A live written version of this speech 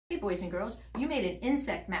boys and girls, you made an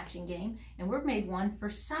insect matching game, and we've made one for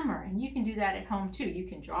summer, and you can do that at home too. You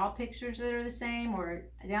can draw pictures that are the same, or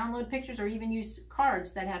download pictures, or even use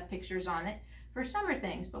cards that have pictures on it for summer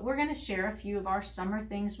things. But we're going to share a few of our summer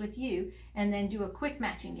things with you, and then do a quick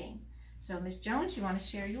matching game. So Miss Jones, you want to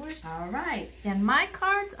share yours? All right. In my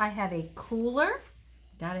cards, I have a cooler.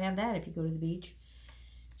 Gotta have that if you go to the beach.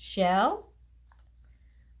 Shell.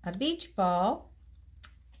 A beach ball.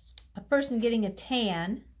 A person getting a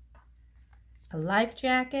tan. A life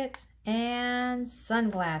jacket. And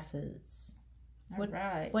sunglasses. All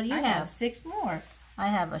right. What do you have? I have 6 more. I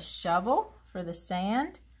have a shovel for the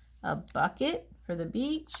sand. A bucket for the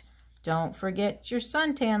beach. Don't forget your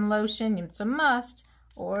suntan lotion. It's a must.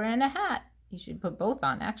 Or in a hat. You should put both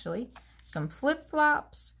on, actually. Some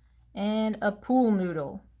flip-flops and a pool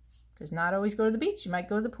noodle. Because not always go to the beach, you might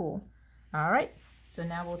go to the pool. All right, so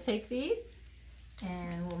now we'll take these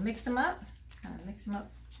and we'll mix them up. Kind of mix them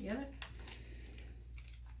up together.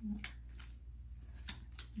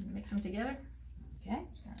 Mix them together. Okay,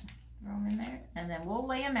 just gonna throw them in there. And then we'll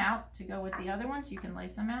lay them out to go with the other ones. You can lay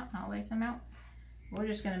some out, I'll lay some out. We're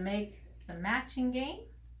just gonna make the matching game,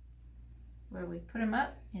 where we put them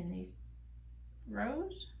up in these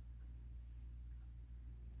rows.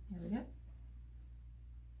 There we go.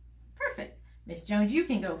 Perfect. Miss Jones, you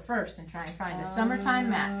can go first and try and find a summertime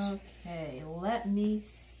match. Okay, let me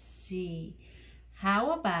see.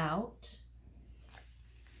 How about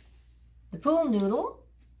the pool noodle?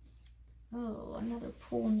 Oh, another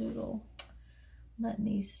pool noodle. Let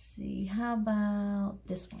me see. How about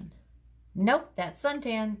this one? Nope, that's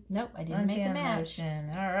suntan. Nope, I didn't make a match. Lotion.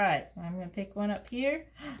 All right, I'm going to pick one up here.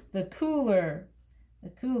 The cooler. The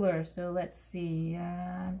cooler. So let's see.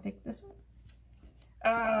 Pick this one.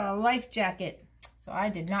 Life jacket. So I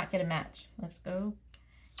did not get a match. Let's go.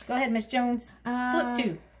 Go ahead, Miss Jones. Flip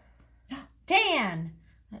 2. Tan.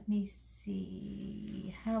 Let me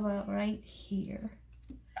see. How about right here?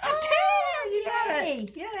 Oh, tan! You got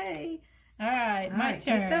it. Yay. All right, my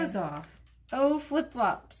turn. Take those off. Oh,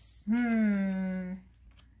 flip-flops.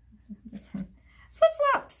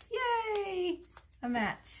 Flip-flops. Yay. A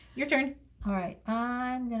match. Your turn. All right,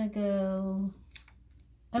 I'm going to go...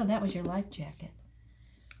 Oh, that was your life jacket.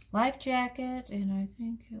 Life jacket, and I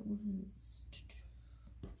think it was...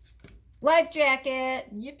 Life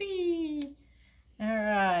jacket. Yippee. All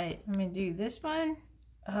right, I'm going to do this one.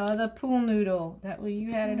 The pool noodle. That way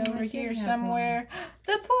you had it over here somewhere.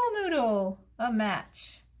 The pool noodle. A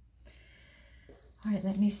match. All right,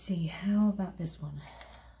 let me see. How about this one?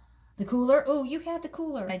 The cooler. Oh, you had the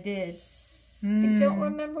cooler. I did. I don't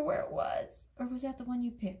remember where it was. Or was that the one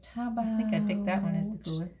you picked? How about... I think I picked that one as the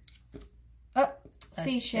cooler. Oh,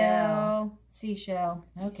 seashell. Seashell.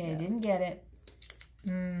 Okay, didn't get it.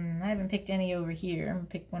 I haven't picked any over here. I'm going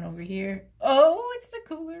to pick one over here. Oh, it's the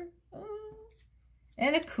cooler. Oh.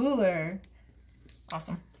 And a cooler.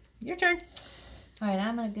 Awesome. Your turn. All right,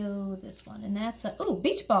 I'm going to go this one. And that's a... Oh,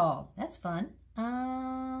 beach ball. That's fun.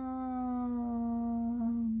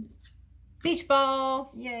 Beach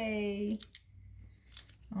ball. Yay.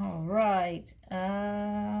 All right.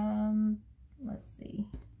 Let's see.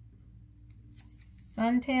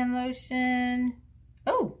 Suntan lotion.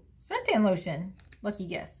 Oh, suntan lotion. Lucky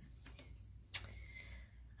guess.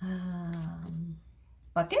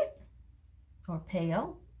 Bucket or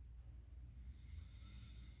pail.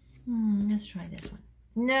 Let's try this one.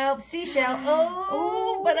 Nope, seashell.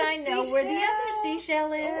 Oh, but I know where the other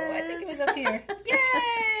seashell is. Oh, I think it was up here.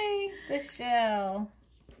 Yay! The shell.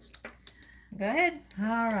 Go ahead.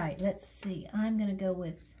 All right, let's see. I'm going to go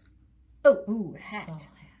with... Hat.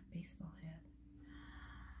 Baseball hat.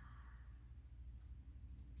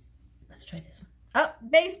 Let's try this one. Oh,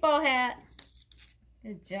 baseball hat.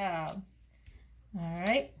 Good job. All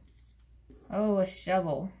right. Oh, a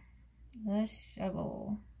shovel. A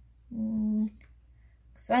shovel.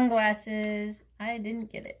 Sunglasses. I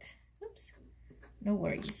didn't get it. Oops. No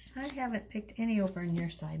worries. I haven't picked any over on your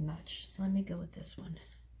side much, so let me go with this one.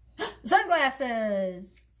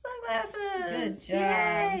 Sunglasses! Sunglasses! Good job.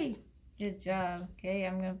 Yay! Good job. Okay,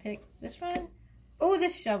 I'm going to pick this one. Oh, the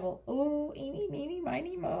shovel. Oh, eeny, meeny,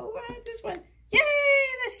 miny, mo. This one. Yay,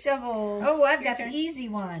 the shovel. Oh, I've got the easy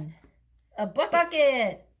one. A bucket.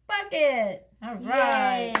 Bucket. Bucket. All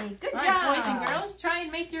right. Yay. Good All job. right, boys and girls, try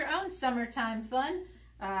and make your own summertime fun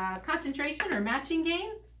concentration or matching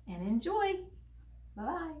game and enjoy.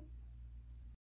 Bye-bye.